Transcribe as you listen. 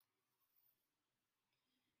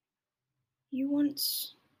You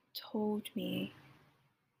once told me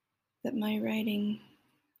that my writing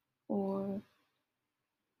or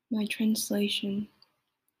my translation,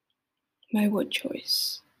 my word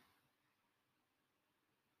choice,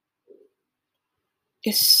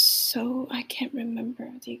 is I can't remember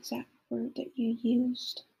the exact word that you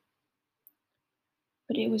used,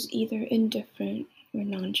 but it was either indifferent or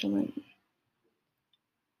nonchalant.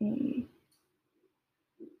 Um,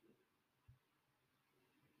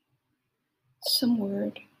 some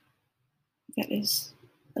word that is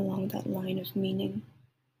along that line of meaning,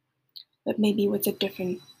 but maybe with a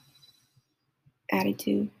different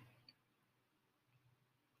attitude,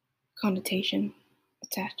 connotation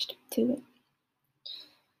attached to it.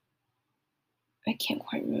 I can't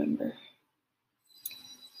quite remember.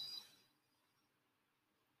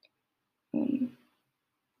 Um,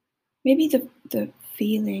 Maybe the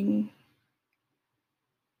feeling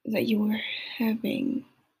that you were having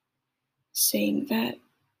saying that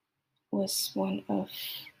was one of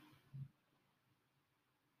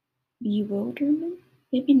bewilderment.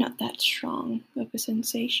 Maybe not that strong of a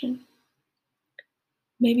sensation.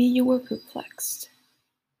 Maybe you were perplexed.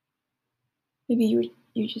 Maybe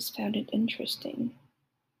you just found it interesting.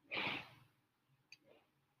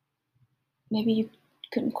 Maybe you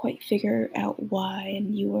couldn't quite figure out why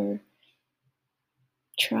and you were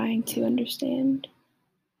trying to understand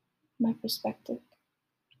my perspective.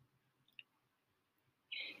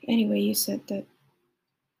 Anyway, you said that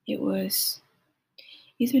it was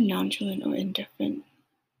either nonchalant or indifferent,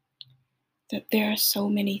 that there are so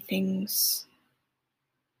many things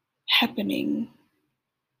happening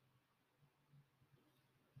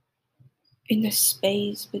in the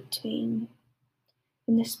space between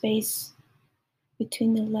in the space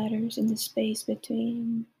between the letters, in the space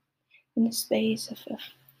of,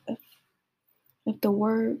 of the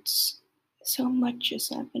words. So much is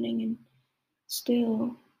happening, and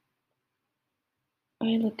still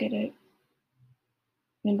I look at it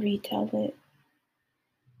and retell it,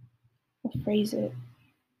 or phrase it,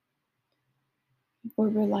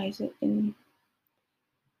 verbalize it in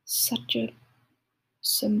such a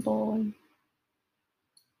simple and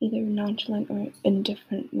either nonchalant or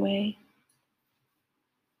indifferent way.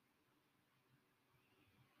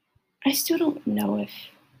 I still don't know if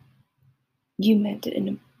you meant it in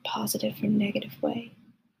a positive or negative way.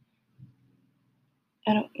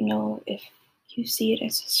 I don't know if you see it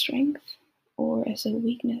as a strength or as a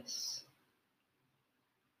weakness.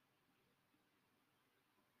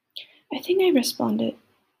 I think I responded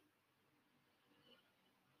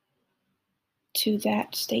to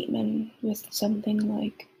that statement with something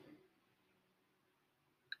like,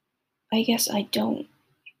 I guess I don't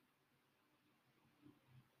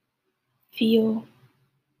feel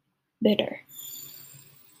bitter.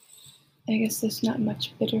 I guess there's not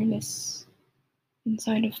much bitterness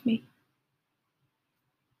inside of me.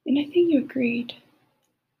 And I think you agreed.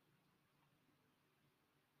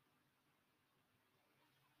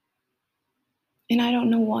 And I don't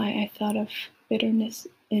know why I thought of bitterness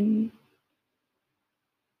in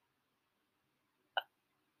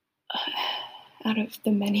out of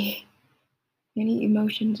the many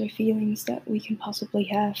emotions or feelings that we can possibly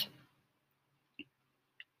have.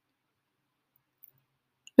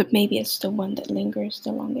 But maybe it's the one that lingers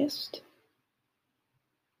the longest.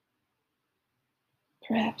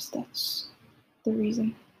 Perhaps that's the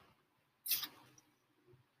reason.